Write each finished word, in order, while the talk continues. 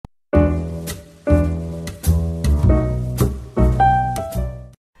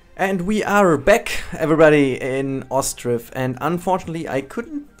And we are back, everybody, in Ostriv, and unfortunately I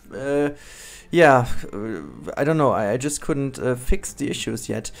couldn't, I don't know, I just couldn't fix the issues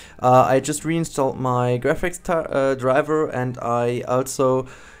yet. I just reinstalled my graphics driver, and I also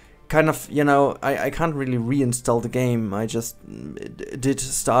kind of, I can't really reinstall the game. I just did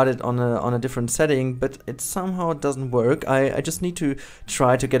start it on a different setting, but it somehow doesn't work. I just need to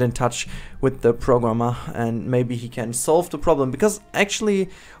try to get in touch with the programmer, and maybe he can solve the problem, because actually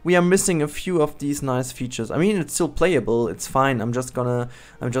we are missing a few of these nice features. I mean, it's still playable, it's fine. I'm just gonna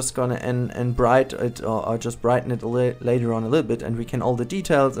bright it, or just brighten it later on a little bit, and we can all the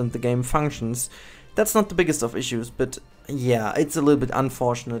details and the game functions. That's not the biggest of issues, but yeah, it's a little bit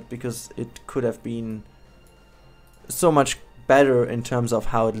unfortunate because it could have been so much better in terms of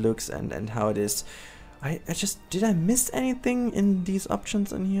how it looks and how it is. Did I miss anything in these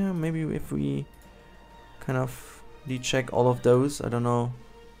options in here? Maybe if we kind of decheck all of those, I don't know.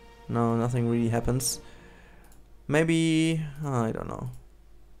 No, nothing really happens. Maybe, I don't know.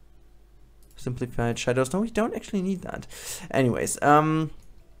 Simplified shadows. No, we don't actually need that. Anyways,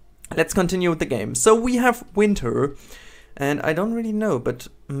 let's continue with the game. So we have winter, and I don't really know, but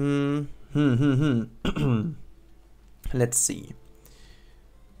let's see.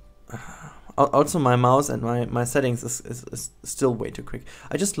 Also, my mouse and my settings is still way too quick.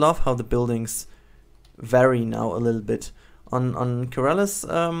 I just love how the buildings vary now a little bit. On Corellis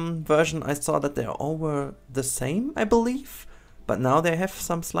version, I saw that they all were the same, I believe, but now they have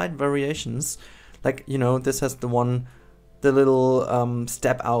some slight variations. Like, this has the little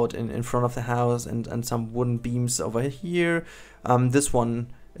step out in front of the house, and some wooden beams over here. This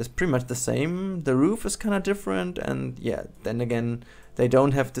one is pretty much the same. The roof is kind of different, and yeah, then again, they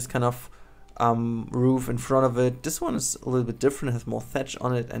don't have this kind of roof in front of it. This one is a little bit different, it has more thatch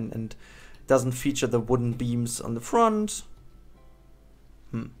on it, and doesn't feature the wooden beams on the front.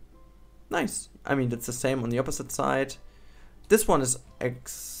 Nice. I mean, it's the same on the opposite side. This one is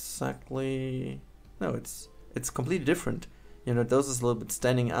exactly... No, it's completely different. Those is a little bit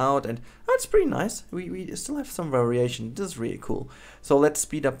standing out, and it's pretty nice. We still have some variation. This is really cool. So let's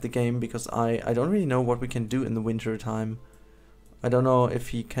speed up the game, because I don't really know what we can do in the winter time. I don't know if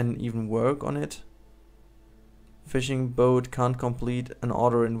he can even work on it. Fishing boat can't complete an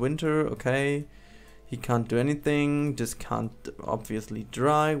order in winter. Okay. He can't do anything. This can't obviously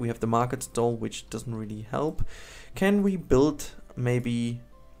dry. We have the market stall, which doesn't really help. Can we build maybe...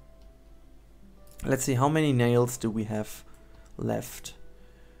 Let's see, how many nails do we have left?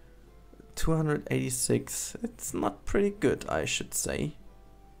 286. It's not pretty good, I should say.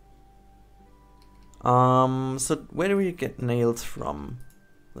 So where do we get nails from?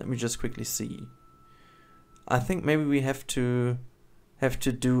 Let me just quickly see. I think maybe we have to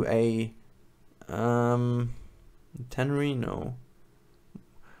do a tannery. No.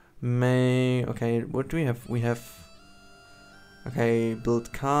 Okay, what do we have? We have, okay,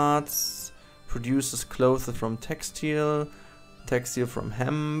 build carts. Produces clothes from textile from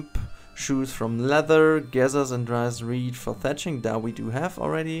hemp, shoes from leather, gathers and dries reed for thatching, that we do have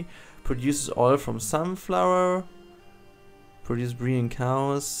already. Produces oil from sunflower, produces breeding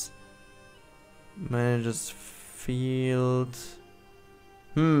cows, manages field.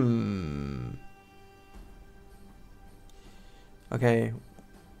 Okay.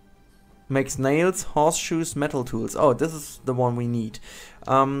 Makes nails, horseshoes, metal tools. Oh, this is the one we need.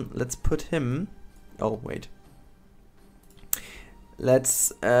 Let's put him... Oh, wait.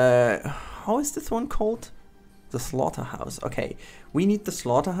 Let's... how is this one called? The slaughterhouse. Okay, we need the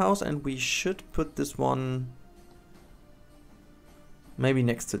slaughterhouse, and we should put this one... maybe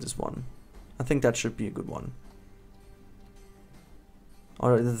next to this one. I think that should be a good one.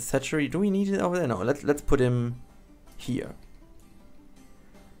 Or the thatchery. Do we need it over there? No, let's put him here.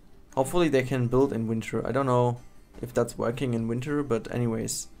 Hopefully they can build in winter. I don't know if that's working in winter, but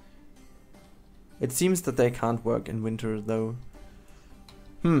anyways. It seems that they can't work in winter, though.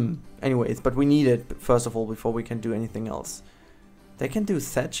 Anyways, but we need it, first of all, before we can do anything else. They can do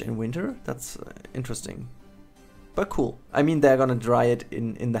thatch in winter? That's interesting. But cool. I mean, they're gonna dry it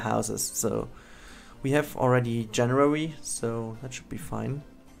in the houses, so... We have already January, so that should be fine.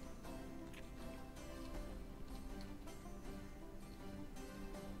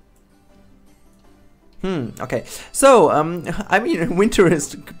 Okay, so, I mean, winter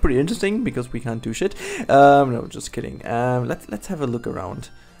is pretty interesting because we can't do shit. No, just kidding. Let's have a look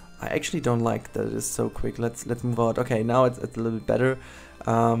around. I actually don't like that it is so quick. Let's move out. Okay, now it's a little bit better.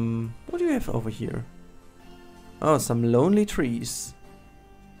 What do you have over here? Oh, some lonely trees.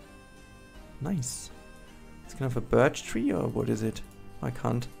 Nice. It's kind of a birch tree, or what is it? I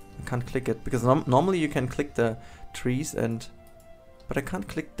can't click it, because normally you can click the trees and but I can't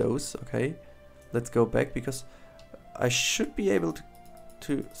click those. Okay, let's go back because I should be able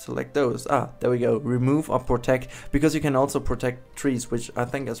to select those. Ah, there we go. Remove or protect, because you can also protect trees, which I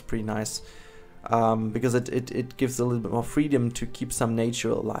think is pretty nice. Because it gives a little bit more freedom to keep some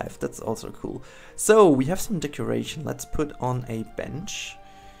nature alive. That's also cool. So we have some decoration. Let's put on a bench.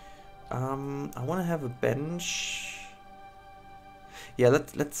 I want to have a bench. Yeah,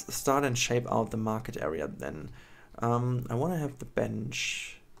 let's start and shape out the market area then. I want to have the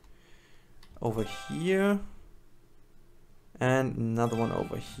bench over here and another one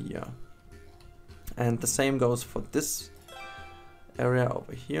over here. And the same goes for this area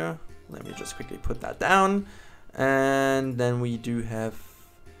over here. Let me just quickly put that down. And then we do have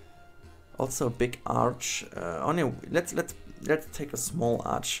also a big arch. Let's take a small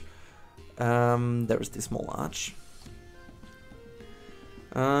arch. There is the small arch.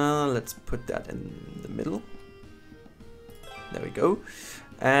 Let's put that in the middle. There we go.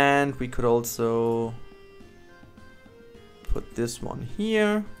 And we could also put this one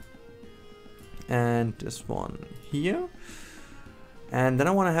here and this one here. And then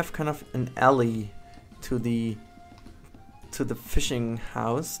I want to have kind of an alley to the fishing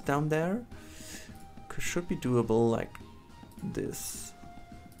house down there. Should be doable like this.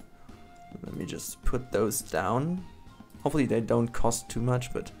 Let me just put those down. Hopefully they don't cost too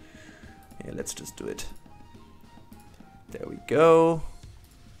much, but yeah, let's just do it. There we go.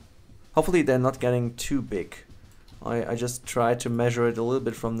 Hopefully they're not getting too big. I just tried to measure it a little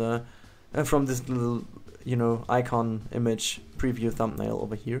bit from the from this little, you know, icon image preview thumbnail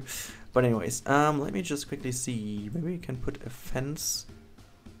over here. But anyways, let me just quickly see. Maybe we can put a fence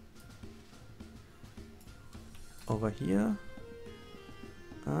over here.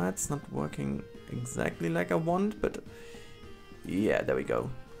 It's not working exactly like I want, but yeah, there we go.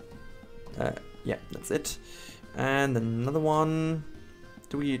 Yeah, that's it. And another one.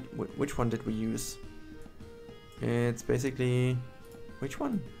 Which one did we use? It's basically, which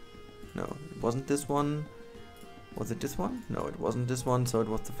one? No, it wasn't this one. Was it this one? No, it wasn't this one, so it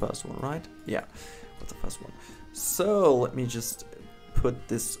was the first one, right? Yeah, it was the first one. So let me just put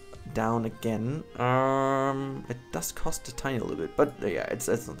this down again. It does cost a tiny little bit, but yeah, it's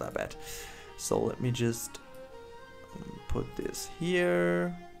not that bad. So let me just put this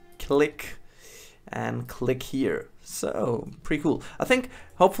here, click, and click here. So pretty cool. I think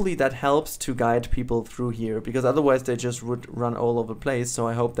hopefully that helps to guide people through here, because otherwise they just would run all over the place. So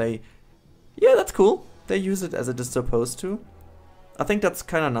I hope they, yeah, that's cool. They use it as it is supposed to. I think that's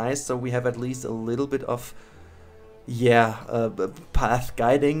kind of nice. So we have at least a little bit of, yeah, path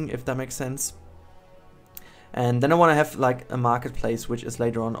guiding, if that makes sense. And then I want to have like a marketplace, which is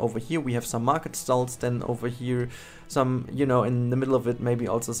later on over here. We have some market stalls, then over here some, you know, in the middle of it, maybe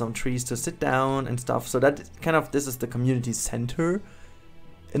also some trees to sit down and stuff. So that kind of, this is the community center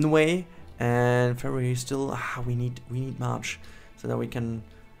in a way. And February still, we need March so that we can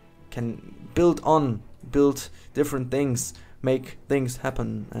build different things, make things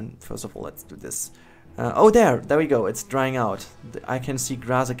happen. And first of all, let's do this. Oh, there we go. It's drying out. I can see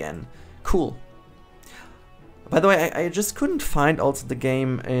grass again. Cool. By the way, I just couldn't find also the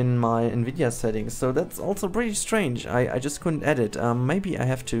game in my NVIDIA settings, so that's also pretty strange. I just couldn't edit. Maybe I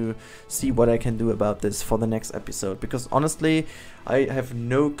have to see what I can do about this for the next episode, because honestly, I have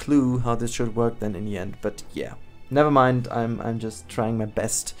no clue how this should work then in the end. But yeah, never mind. I'm just trying my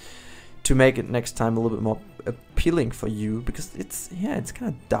best to make it next time a little bit more appealing for you, because it's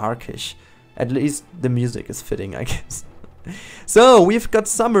kind of darkish. At least the music is fitting, I guess. So we've got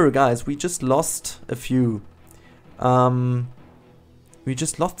summer, guys. We just lost a few. We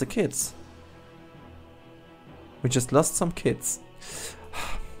just lost the kids. We just lost some kids.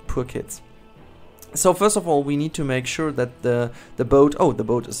 Poor kids. So first of all, we need to make sure that the boat. Oh, the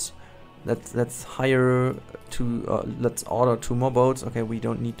boat is. Let's hire two. Let's order 2 more boats. Okay, we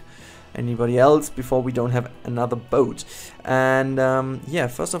don't need anybody else before we don't have another boat. And yeah,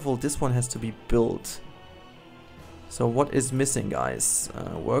 first of all, this one has to be built. So what is missing, guys?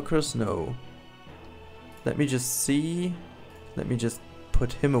 Workers? No. Let me just see. Let me just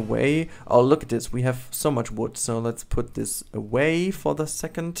put him away. Oh, look at this. We have so much wood. So let's put this away for the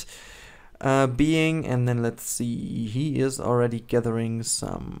second being. And then let's see. He is already gathering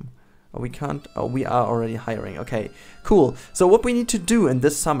some. Oh, we can't. Oh, we are already hiring. Okay, cool. So what we need to do in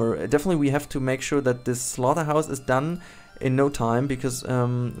this summer, definitely we have to make sure that this slaughterhouse is done in no time, because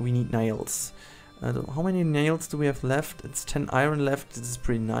we need nails. How many nails do we have left? It's 10 iron left. This is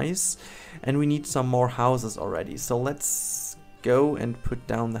pretty nice. And we need some more houses already. So let's go and put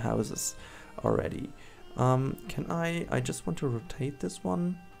down the houses already. Can I just want to rotate this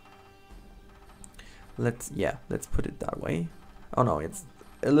one. Let's put it that way. Oh no, it's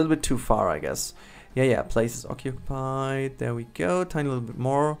a little bit too far, I guess. Yeah, place is occupied. There we go. Tiny little bit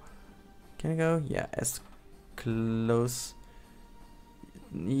more. Can I go? Yeah, as close.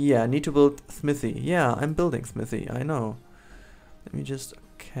 Yeah, need to build smithy. Yeah, I'm building smithy. I know. Let me just...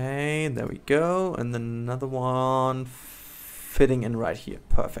 Okay, there we go. And then another one fitting in right here.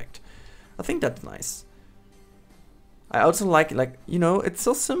 Perfect. I think that's nice. I also like, you know, it's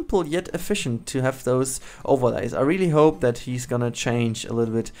so simple yet efficient to have those overlays. I really hope that he's gonna change a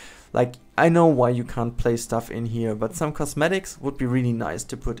little bit. Like, I know why you can't place stuff in here, but some cosmetics would be really nice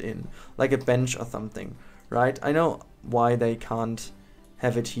to put in. Like a bench or something, right? I know why they can't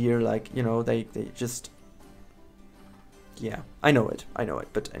have it here, like, you know, they just... Yeah, I know it,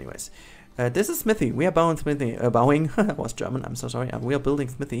 but anyways. This is smithy. We are bowing smithy. Bowing was German, I'm so sorry. We are building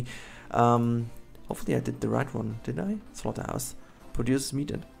smithy. Hopefully I did the right one, did I? Slaughterhouse. Produces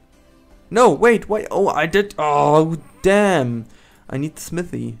meat and... No, wait. Oh, I did... Oh, damn. I need the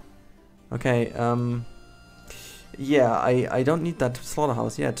smithy. Okay, yeah, I don't need that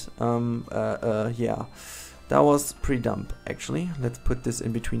slaughterhouse yet. Yeah. That was pretty dumb, actually. Let's put this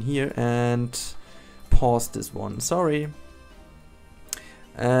in between here and pause this one. Sorry.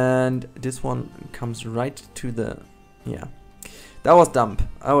 And this one comes right to the... Yeah. That was dumb.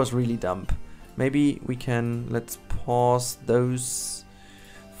 I was really dumb. Maybe we can... Let's pause those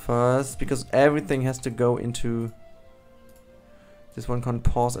first, because everything has to go into... This one can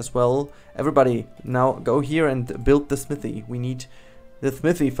pause as well. Everybody, now go here and build the smithy. We need the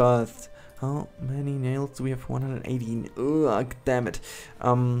smithy first. How many nails do we have? 118. Ugh, damn it.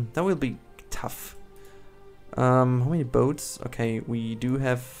 That will be tough. How many boats? Okay, we do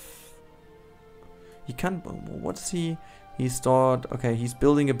have... He can't... What is he... He stored... Okay, he's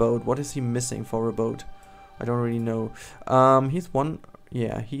building a boat. What is he missing for a boat? I don't really know. He's one...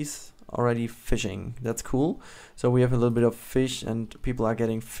 Yeah, he's already fishing. That's cool. So we have a little bit of fish, and people are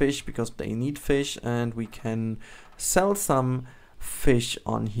getting fish because they need fish, and we can sell some fish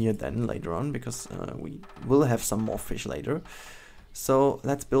on here then later on, because we will have some more fish later. So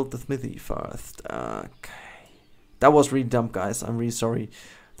let's build the smithy first. Okay. That was really dumb, guys. I'm really sorry.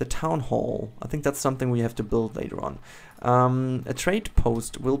 The town hall. I think that's something we have to build later on. A trade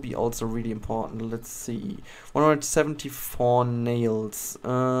post will be also really important. Let's see. 174 nails.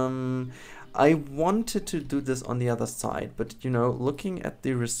 I wanted to do this on the other side, but you know, looking at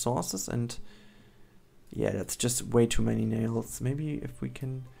the resources and... Yeah, that's just way too many nails. Maybe if we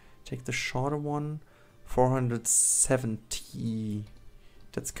can take the shorter one. 470.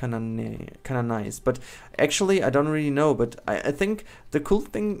 That's kind of nice, but actually I don't really know, but I think the cool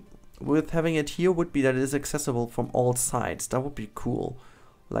thing with having it here would be that it is accessible from all sides. That would be cool.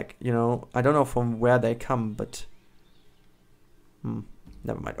 Like, you know, I don't know from where they come, but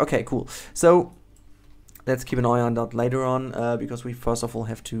never mind. Okay, cool. So let's keep an eye on that later on, because we first of all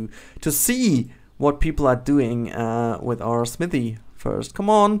have to see what people are doing with our smithy first. Come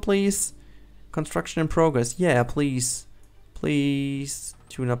on, please. Construction in progress. Yeah, please. Please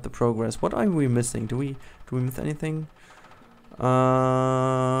tune up the progress. What are we missing? Do we miss anything?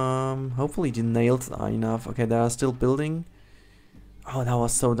 Hopefully the nails are enough. Okay, they are still building. Oh, that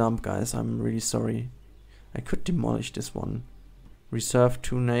was so dumb, guys. I'm really sorry. I could demolish this one. Reserve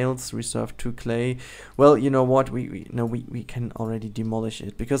 2 nails, reserve 2 clay. Well, you know what? We can already demolish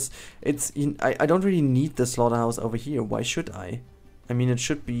it, because it's I don't really need the slaughterhouse over here. Why should I? I mean, it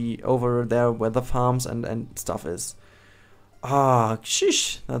should be over there where the farms and stuff is. Ah,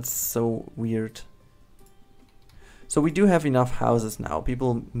 sheesh, that's so weird. So we do have enough houses now.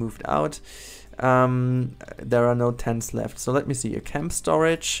 People moved out. There are no tents left. So let me see. A camp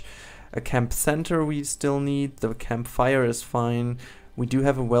storage, a camp center we still need. The campfire is fine. We do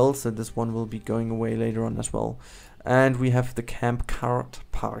have a well, so this one will be going away later on as well. And we have the camp cart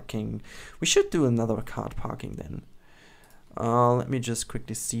parking. We should do another cart parking then. Let me just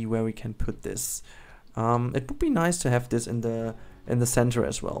quickly see where we can put this. It would be nice to have this in the center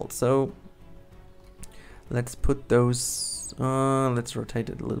as well. So let's put those. Let's rotate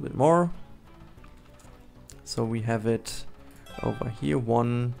it a little bit more. So we have it over here.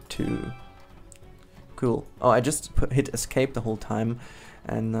 1, 2. Cool. Oh, I just hit escape the whole time,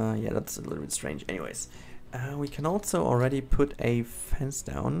 and yeah, that's a little bit strange. Anyways, we can also already put a fence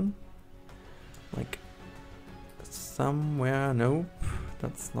down, like somewhere. Nope,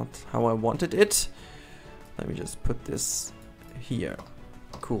 that's not how I wanted it. Let me just put this here.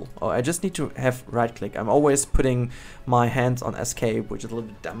 Cool. Oh, I just need to have right click. I'm always putting my hands on escape, which is a little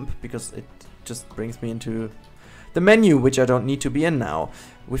bit dumb because it just brings me into the menu, which I don't need to be in now.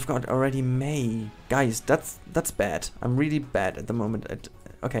 We've got already May. Guys, that's bad. I'm really bad at the moment.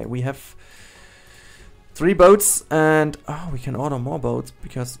 Okay, we have 3 boats, and oh, we can order more boats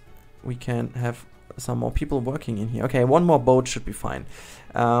because we can have some more people working in here. Okay, 1 more boat should be fine.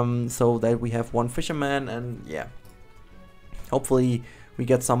 So that we have 1 fisherman, and yeah, hopefully we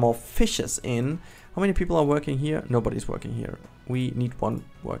get some more fishes in. How many people are working here? Nobody's working here. We need 1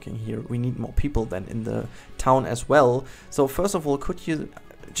 working here. We need more people then in the town as well. So first of all, could you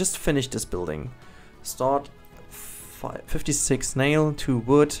just finish this building? Start 56 nail, 2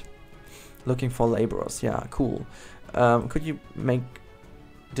 wood. Looking for laborers. Yeah, cool. Could you make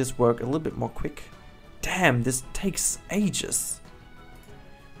this work a little bit more quick? Damn, this takes ages.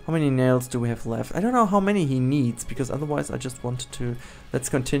 How many nails do we have left? I don't know how many he needs, because otherwise I just wanted to... Let's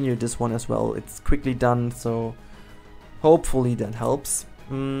continue this one as well. It's quickly done, so hopefully that helps.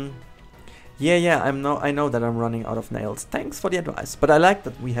 Yeah, I know that I'm running out of nails. Thanks for the advice, but I like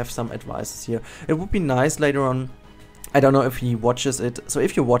that we have some advices here. It would be nice later on. I don't know if he watches it, so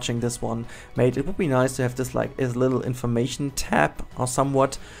if you're watching this one, mate, it would be nice to have this like a little information tab or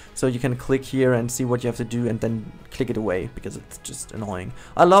somewhat, so you can click here and see what you have to do and then click it away, because it's just annoying.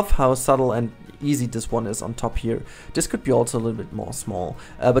 I love how subtle and easy this one is on top here. This could be also a little bit more small,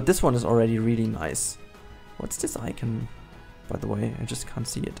 but this one is already really nice. What's this icon, by the way? I just can't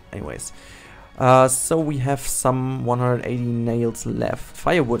see it. Anyways, so we have some 180 nails left.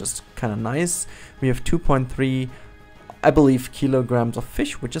 Firewood is kind of nice. We have 2.3 I believe kilograms of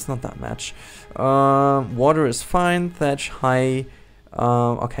fish, which is not that much. Water is fine. Thatch high.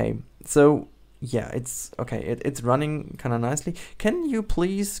 Okay, so yeah, it's okay. It's running kind of nicely. Can you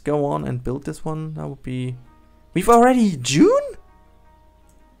please go on and build this one? That would be... We've already June?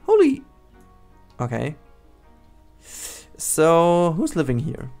 Holy... Okay. So, who's living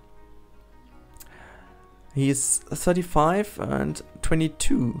here? He's 35 and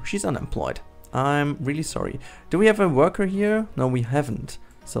 22. She's unemployed. I'm really sorry. Do we have a worker here? No, we haven't.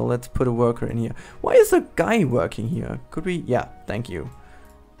 So let's put a worker in here. Why is a guy working here? Could we? Yeah, thank you.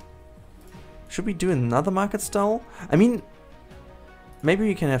 Should we do another market stall? I mean, maybe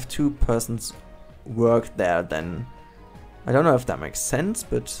we can have 2 persons work there then. I don't know if that makes sense,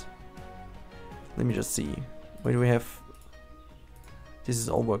 but let me just see. Where do we have? This is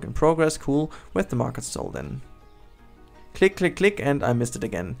all work in progress. Cool. Where's the market stall then? Click, click, click, and I missed it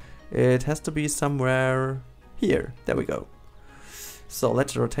again. It has to be somewhere here. There we go. So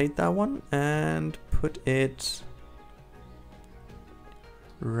let's rotate that one and put it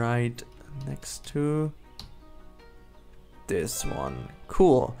right next to this one.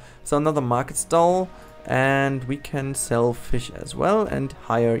 Cool. So another market stall, and we can sell fish as well and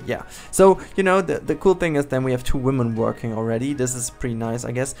hire. Yeah. So, you know, the cool thing is then we have 2 women working already. This is pretty nice,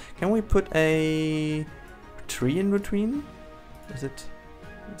 I guess. Can we put a tree in between? Is it?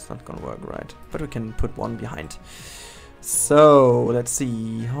 It's not gonna work, right? But we can put 1 behind. So let's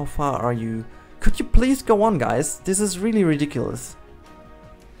see, how far are you? Could you please go on, guys? This is really ridiculous.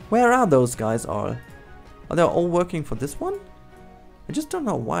 Where are those guys all? Are they all working for this one? I just don't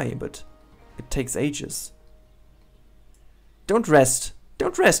know why, but it takes ages. Don't rest,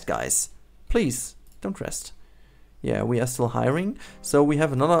 guys. Please don't rest. Yeah, we are still hiring, so we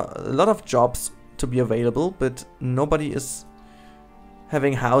have a lot of jobs to be available, but nobody is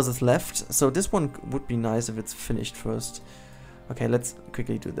having houses left, so this one would be nice if it's finished first. Okay, let's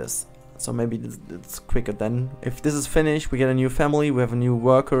quickly do this. So maybe it's quicker then. If this is finished, we get a new family, we have a new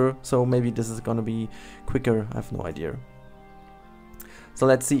worker, so maybe this is gonna be quicker. I have no idea. So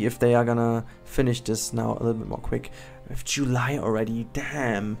let's see if they are gonna finish this now a little bit more quick. We have July already,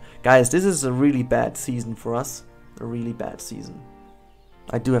 damn. Guys, this is a really bad season for us. A really bad season.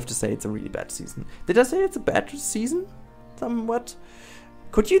 I do have to say it's a really bad season. Did I say it's a bad season? Somewhat?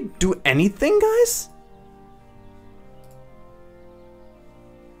 Could you do anything, guys?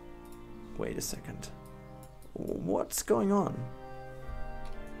 Wait a second. What's going on?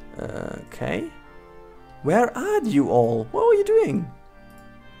 Okay. Where are you all? What are you doing?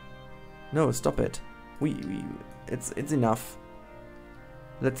 No, stop it. It's enough.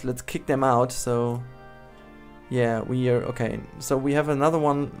 Let's kick them out. So yeah, we are okay. So we have another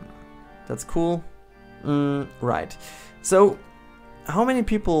one. That's cool. Right. So how many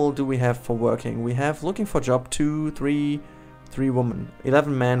people do we have for working? We have looking for job 2, 3 women,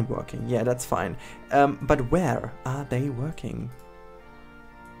 11 men working. Yeah, that's fine. But where are they working?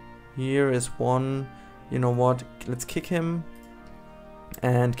 Here is one. You know what? Let's kick him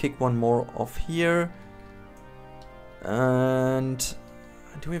and kick 1 more off here. And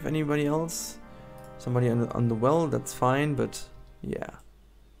do we have anybody else? Somebody on the well. That's fine. But yeah.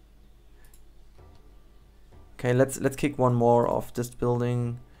 Okay, let's kick 1 more off this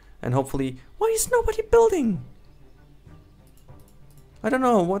building, and hopefully... Why is nobody building? I don't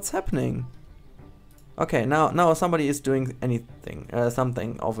know what's happening. Okay, now somebody is doing anything,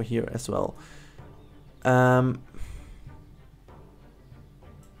 something over here as well.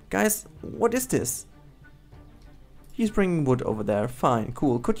 Guys, what is this? He's bringing wood over there. Fine,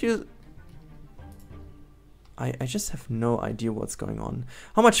 cool. Could you... I just have no idea what's going on.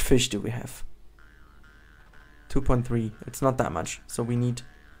 How much fish do we have? 2.3. It's not that much. So we need...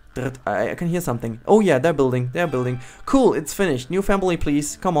 I can hear something. Oh yeah, they're building. They're building. Cool, it's finished. New family,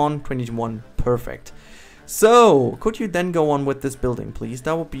 please. Come on, 21. Perfect. So, could you then go on with this building, please?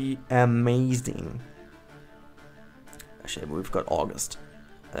 That would be amazing. Actually, we've got August.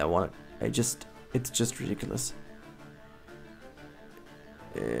 It's just ridiculous.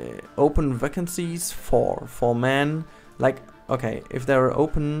 Open vacancies for men. Like, okay, if they're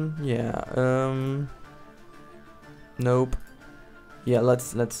open, yeah. Nope. Yeah,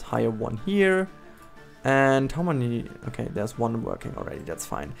 let's hire one here. And how many? Okay, there's one working already. That's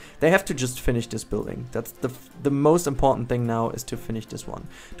fine. They have to just finish this building. That's the most important thing now, is to finish this one.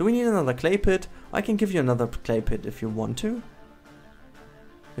 Do we need another clay pit? I can give you another clay pit if you want to.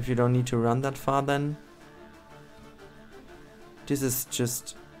 If you don't need to run that far, then. This is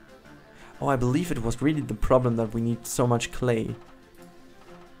just... Oh, I believe it was really the problem that we need so much clay.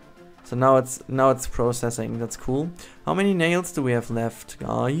 So now it's processing. That's cool. How many nails do we have left,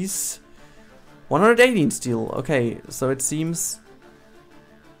 guys? 118 steel. Okay, so it seems...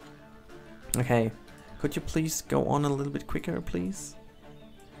 Okay. Could you please go on a little bit quicker, please?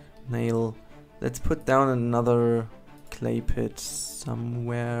 Nail. Let's put down another clay pit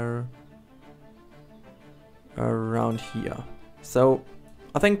somewhere around here. So,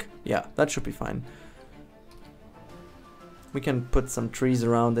 I think, yeah, that should be fine. We can put some trees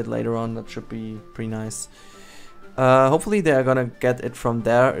around it later on. That should be pretty nice. Hopefully they're gonna get it from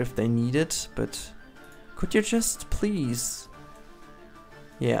there if they need it, but could you just please...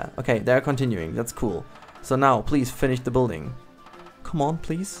 Yeah, okay, they're continuing. That's cool. So now, please finish the building. Come on,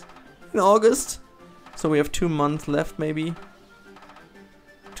 please. In August. So we have 2 months left, maybe,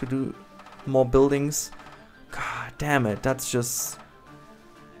 to do more buildings. God damn it, that's just...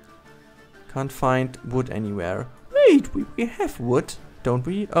 Can't find wood anywhere. Wait, we have wood, don't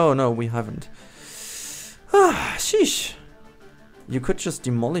we? Oh no, we haven't. Ah, sheesh. You could just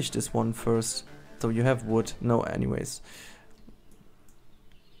demolish this one first. So you have wood. No, anyways.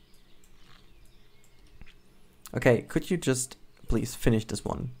 Okay, could you just please finish this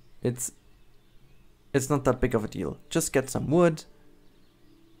one? It's not that big of a deal. Just get some wood.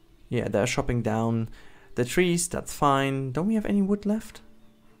 Yeah, they're chopping down the trees. That's fine. Don't we have any wood left?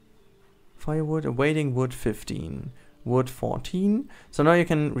 Firewood, awaiting wood 15. Wood 14. So now you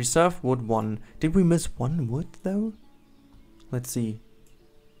can reserve wood 1. Did we miss one wood though? Let's see.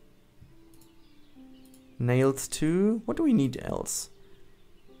 Nails 2. What do we need else?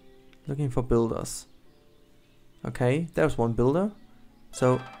 Looking for builders. Okay, there's one builder.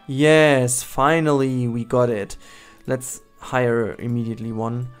 So, yes, finally we got it. Let's hire immediately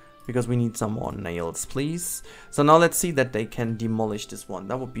one, because we need some more nails, please. So now let's see that they can demolish this one.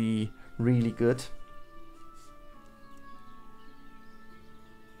 That would be really good.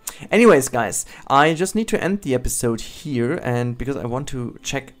 Anyways, guys, I just need to end the episode here, and because I want to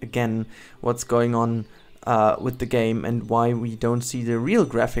check again what's going on with the game and why we don't see the real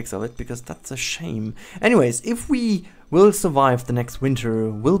graphics of it, because that's a shame. Anyways, if we will survive the next winter,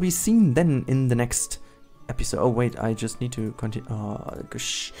 we'll be seen then in the next episode. Oh wait, I just need to continue. Oh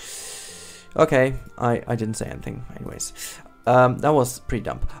gosh. Okay, I didn't say anything. Anyways, that was pretty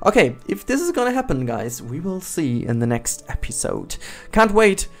dumb. Okay, if this is gonna happen, guys, we will see in the next episode. Can't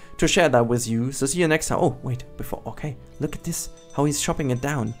wait to share that with you. So see you next time. Oh wait, before. Okay, look at this. How he's chopping it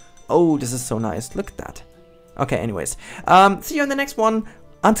down. Oh, this is so nice. Look at that. Okay, anyways, see you in the next one.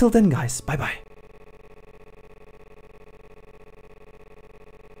 Until then, guys, bye bye.